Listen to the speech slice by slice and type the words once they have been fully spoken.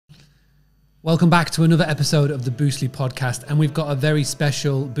Welcome back to another episode of the Boostly podcast, and we've got a very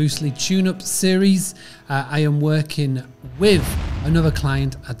special Boostly tune-up series. I am working with another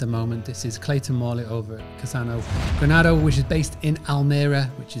client at the moment. This is Clayton Morley over at Casano Granado, which is based in Almeria,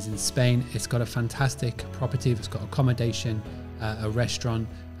 which is in Spain. It's got a fantastic property. It's got accommodation, a restaurant.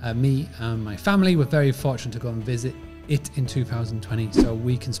 Me and my family were very fortunate to go and visit it in 2020, so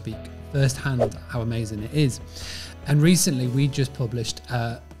we can speak firsthand how amazing it is. And recently we just published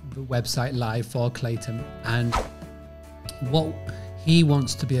the website live for Clayton, and what he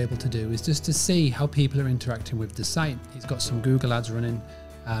wants to be able to do is just to see how people are interacting with the site. He's got some Google ads running,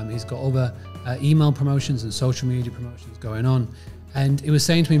 he's got other email promotions and social media promotions going on, and he was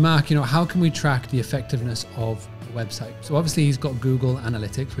saying to me, Mark, you know, how can we track the effectiveness of the website? So obviously he's got Google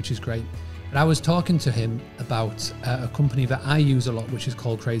Analytics, which is great, but I was talking to him about a company that I use a lot, which is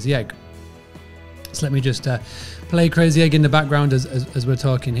called Crazy Egg. So let me just play Crazy Egg in the background as we're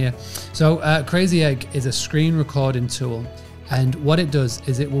talking here. So Crazy Egg is a screen recording tool, and what it does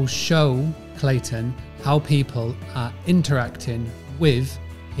is it will show Clayton how people are interacting with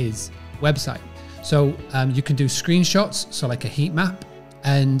his website. So you can do screenshots, so like a heat map,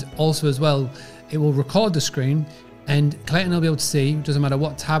 and also as well, it will record the screen, and Clayton will be able to see, doesn't matter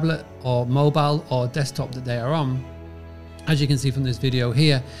what tablet or mobile or desktop that they are on. As you can see from this video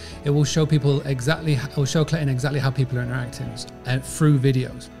here, it will show people exactly, it will show Clayton exactly how people are interacting through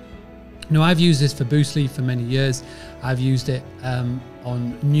videos. Now, I've used this for Boostly for many years. I've used it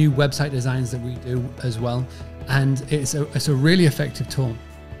on new website designs that we do as well, and it's a really effective tool.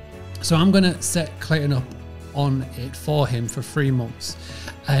 So I'm going to set Clayton up on it for him for 3 months,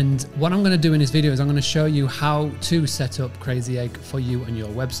 and what I'm going to do in this video is I'm going to show you how to set up Crazy Egg for you and your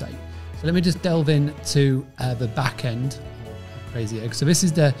website. So let me just delve into the back end of Crazy Egg. So this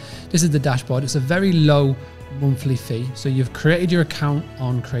is the dashboard. It's a very low monthly fee. So you've created your account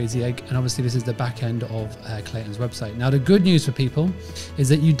on Crazy Egg, and obviously this is the back end of Clayton's website. Now, the good news for people is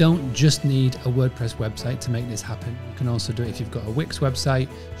that you don't just need a WordPress website to make this happen. You can also do it if you've got a Wix website,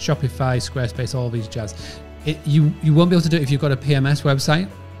 Shopify, Squarespace, all these jazz. You won't be able to do it if you've got a PMS website,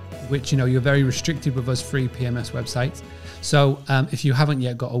 which, you know, you're very restricted with us free PMS websites. So if you haven't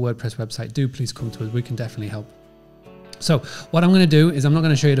yet got a WordPress website, do please come to us. We can definitely help. So what I'm going to do is I'm not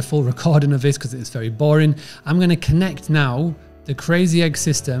going to show you the full recording of this because it's very boring. I'm going to connect now the Crazy Egg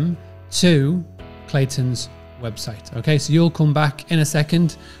system to Clayton's website. Okay, so you'll come back in a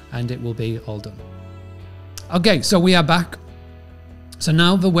second and it will be all done. Okay, so we are back. So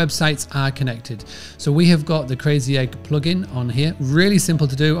now the websites are connected. So we have got the Crazy Egg plugin on here. Really simple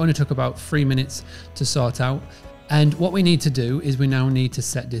to do. Only took about 3 minutes to sort out. And what we need to do is we now need to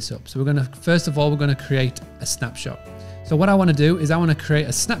set this up. So we're going to, first of all, we're going to create a snapshot. So what I want to do is I want to create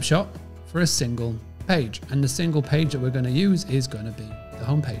a snapshot for a single page. And the single page that we're going to use is going to be the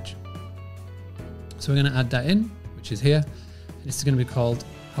home page. So we're going to add that in, which is here. This is going to be called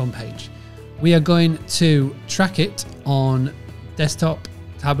homepage. We are going to track it on desktop,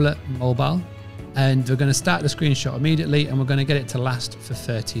 tablet, mobile, and we're going to start the screenshot immediately, and we're going to get it to last for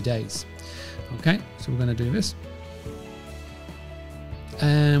 30 days. Okay, so we're going to do this,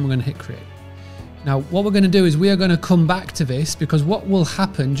 and we're going to hit create. Now, what we're going to do is we are going to come back to this, because what will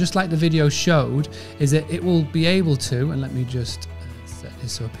happen, just like the video showed, is that it will be able to, and let me just set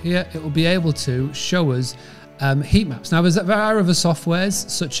this up here, it will be able to show us heat maps. Now, there are other softwares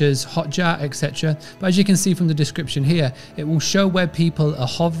such as Hotjar, etc. But as you can see from the description here, it will show where people are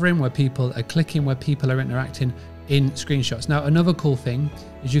hovering, where people are clicking, where people are interacting in screenshots. Now, another cool thing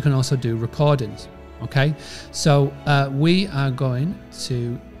is you can also do recordings. Okay, so we are going to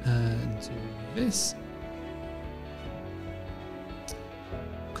do this.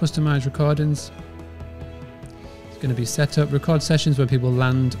 Customize recordings. It's going to be set up. Record sessions where people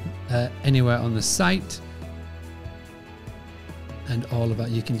land anywhere on the site. And all of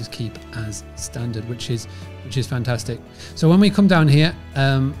that you can just keep as standard, which is fantastic. So when we come down here,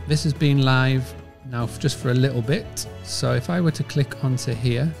 this has been live now just for a little bit. So if I were to click onto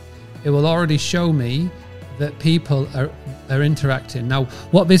here, it will already show me that people are interacting. Now,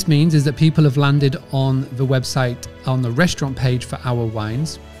 what this means is that people have landed on the website, on the restaurant page for our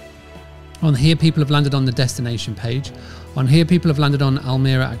wines. On here, people have landed on the destination page. On here, people have landed on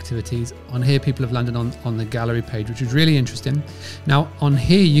Almeria activities. On here, people have landed on the gallery page, which is really interesting. Now, on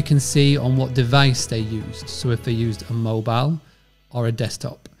here, you can see on what device they used. So if they used a mobile or a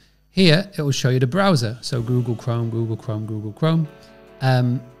desktop. Here, it will show you the browser. So Google Chrome, Google Chrome, Google Chrome.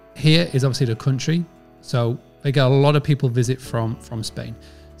 Here is obviously the country. So they get a lot of people visit from Spain.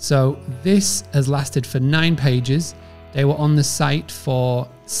 So this has lasted for 9 pages. They were on the site for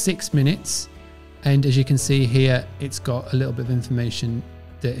 6 minutes. And as you can see here, it's got a little bit of information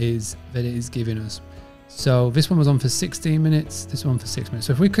that it is giving us. So this one was on for 16 minutes, this one for 6 minutes.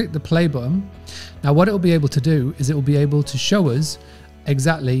 So if we click the play button, now what it will be able to do is it will be able to show us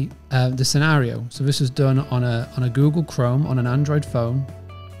exactly the scenario. So this was done on a Google Chrome on an Android phone,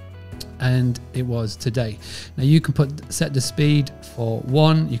 and it was today. Now you can set the speed for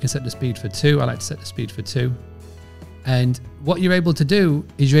 1, you can set the speed for 2. I like to set the speed for 2. And what you're able to do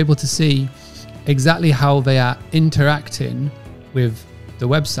is you're able to see exactly how they are interacting with the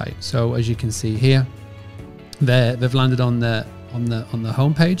website. So as you can see here, they've landed on the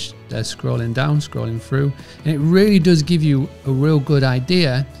homepage. They're scrolling down, scrolling through, and it really does give you a real good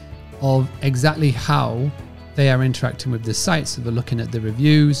idea of exactly how they are interacting with the site. So they're looking at the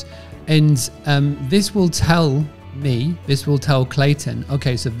reviews, and this will tell me, this will tell Clayton,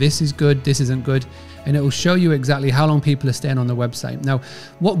 okay, so this is good, this isn't good, and it will show you exactly how long people are staying on the website. Now,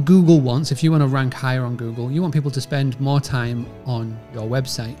 what Google wants, if you want to rank higher on Google, you want people to spend more time on your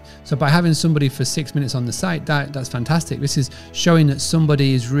website. So by having somebody for 6 minutes on the site, that's fantastic. This is showing that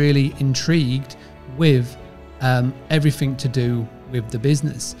somebody is really intrigued with everything to do with the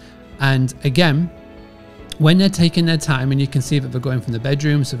business. And again, when they're taking their time, and you can see that they're going from the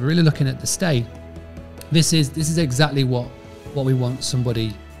bedroom, so they're really looking at the stay, this is exactly what we want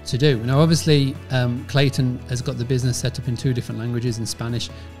somebody to do. Now obviously Clayton has got the business set up in 2 different languages, in Spanish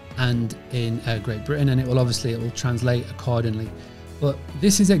and in Great Britain, and it will translate accordingly. But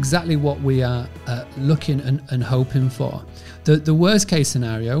this is exactly what we are looking and hoping for. The worst case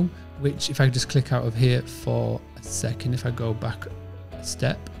scenario, which if I just click out of here for a second, if I go back a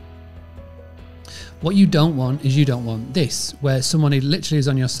step, what you don't want is you don't want this, where someone literally is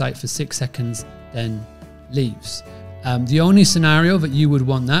on your site for 6 seconds, then leaves. The only scenario that you would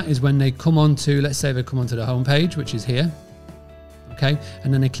want that is when they come onto, let's say they come onto the homepage, which is here, okay,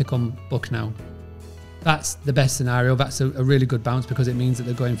 and then they click on book now. That's the best scenario. That's a really good bounce, because it means that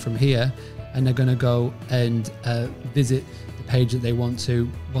they're going from here and they're going to go and visit the page that they want to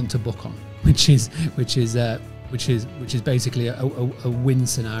book on, which is basically a win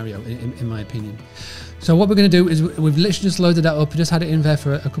scenario in my opinion. So what we're going to do is we've literally just loaded that up, just had it in there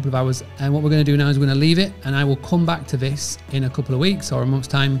for a couple of hours, and what we're going to do now is we're going to leave it, and I will come back to this in a couple of weeks or a month's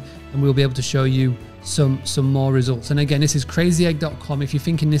time, and we'll be able to show you some more results. And again, this is crazyegg.com. If you're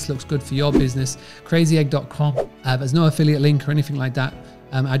thinking this looks good for your business, crazyegg.com. There's no affiliate link or anything like that.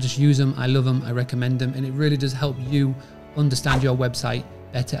 I just use them, I love them, I recommend them, and it really does help you understand your website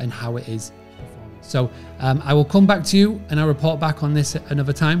better and how it is. So I will come back to you and I'll report back on this at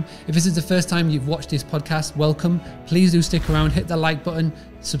another time. If this is the first time you've watched this podcast, welcome. Please do stick around, hit the like button,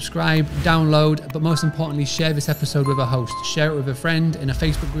 subscribe, download, but most importantly, share this episode with a host. Share it with a friend in a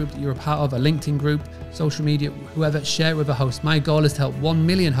Facebook group that you're a part of, a LinkedIn group, social media, whoever. Share it with a host. My goal is to help 1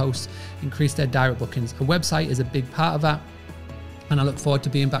 million hosts increase their direct bookings. A website is a big part of that. And I look forward to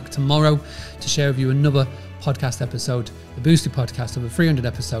being back tomorrow to share with you another podcast episode, the Boostly podcast, over 300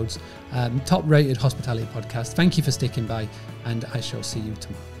 episodes, top rated hospitality podcast. Thank you for sticking by, and I shall see you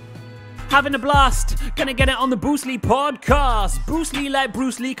tomorrow. Having a blast, gonna get it on the Boostly podcast. Boostly like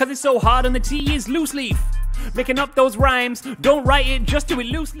Bruce Lee, cause it's so hard and the T is loose leaf. Making up those rhymes, don't write it, just do it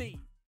loosely.